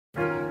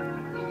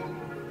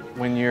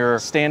When you're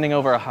standing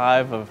over a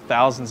hive of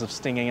thousands of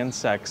stinging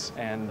insects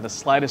and the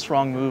slightest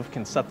wrong move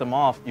can set them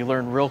off, you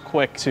learn real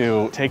quick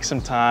to take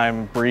some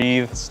time,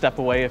 breathe, step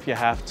away if you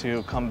have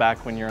to, come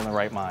back when you're in the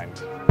right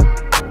mind.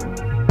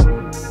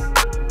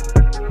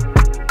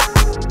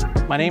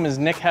 My name is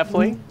Nick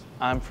Heffley.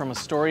 I'm from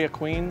Astoria,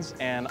 Queens,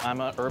 and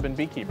I'm an urban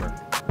beekeeper.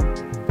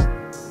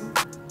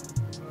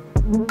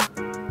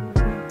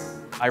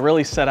 I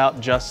really set out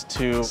just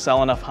to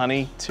sell enough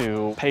honey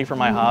to pay for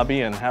my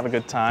hobby and have a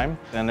good time.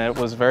 And it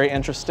was very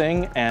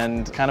interesting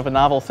and kind of a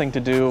novel thing to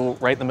do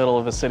right in the middle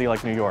of a city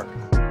like New York.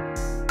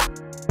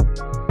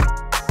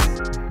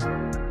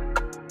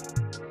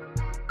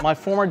 My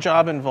former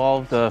job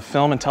involved the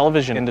film and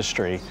television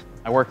industry.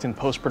 I worked in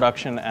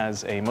post-production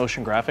as a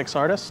motion graphics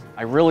artist.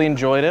 I really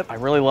enjoyed it. I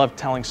really loved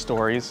telling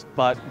stories,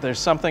 but there's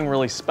something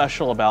really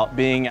special about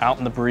being out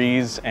in the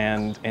breeze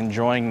and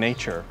enjoying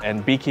nature,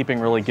 and beekeeping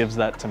really gives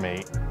that to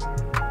me.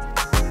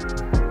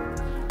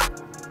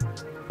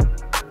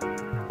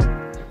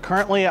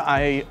 Currently,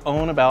 I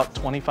own about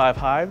 25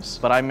 hives,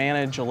 but I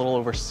manage a little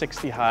over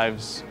 60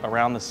 hives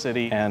around the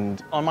city.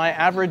 And on my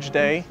average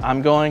day,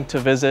 I'm going to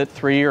visit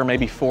 3 or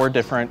maybe 4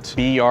 different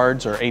bee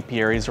yards or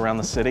apiaries around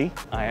the city.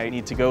 I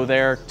need to go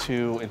there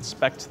to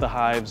inspect the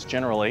hives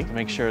generally, to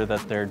make sure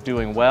that they're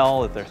doing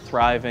well, that they're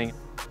thriving.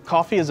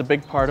 Coffee is a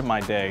big part of my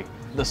day.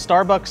 The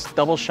Starbucks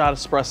double shot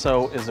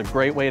espresso is a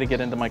great way to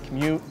get into my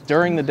commute.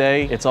 During the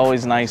day, it's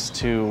always nice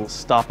to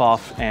stop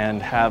off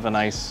and have a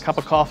nice cup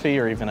of coffee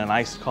or even an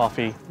iced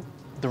coffee.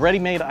 The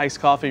ready-made iced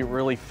coffee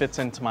really fits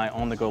into my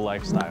on-the-go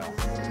lifestyle.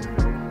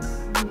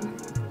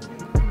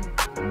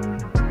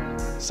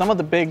 Some of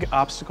the big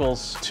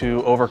obstacles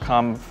to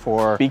overcome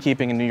for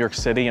beekeeping in New York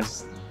City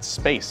is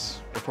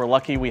space. If we're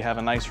lucky, we have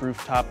a nice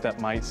rooftop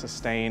that might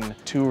sustain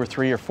 2 or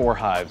 3 or 4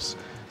 hives.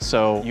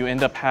 So you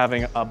end up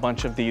having a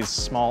bunch of these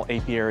small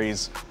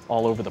apiaries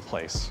all over the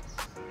place.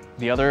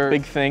 The other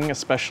big thing,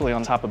 especially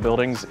on top of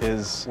buildings,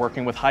 is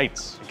working with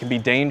heights. It can be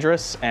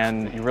dangerous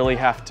and you really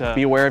have to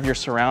be aware of your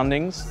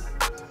surroundings.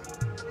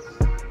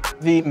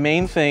 The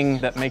main thing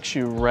that makes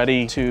you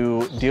ready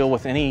to deal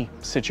with any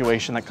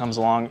situation that comes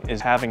along is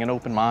having an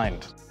open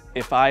mind.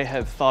 If I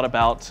had thought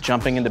about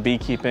jumping into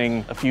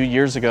beekeeping a few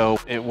years ago,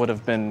 it would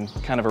have been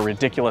kind of a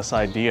ridiculous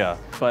idea.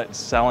 But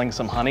selling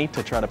some honey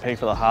to try to pay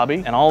for the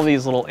hobby and all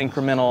these little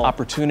incremental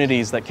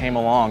opportunities that came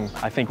along,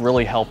 I think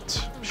really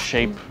helped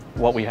shape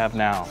what we have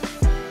now.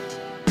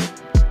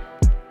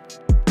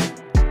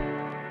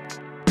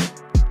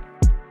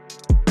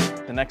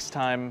 The next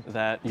time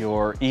that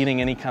you're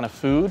eating any kind of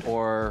food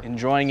or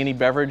enjoying any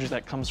beverage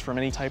that comes from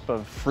any type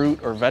of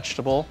fruit or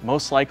vegetable,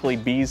 most likely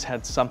bees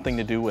had something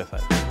to do with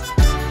it.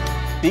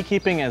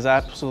 Beekeeping is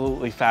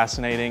absolutely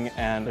fascinating,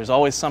 and there's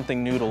always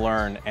something new to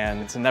learn,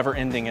 and it's a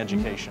never-ending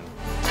education.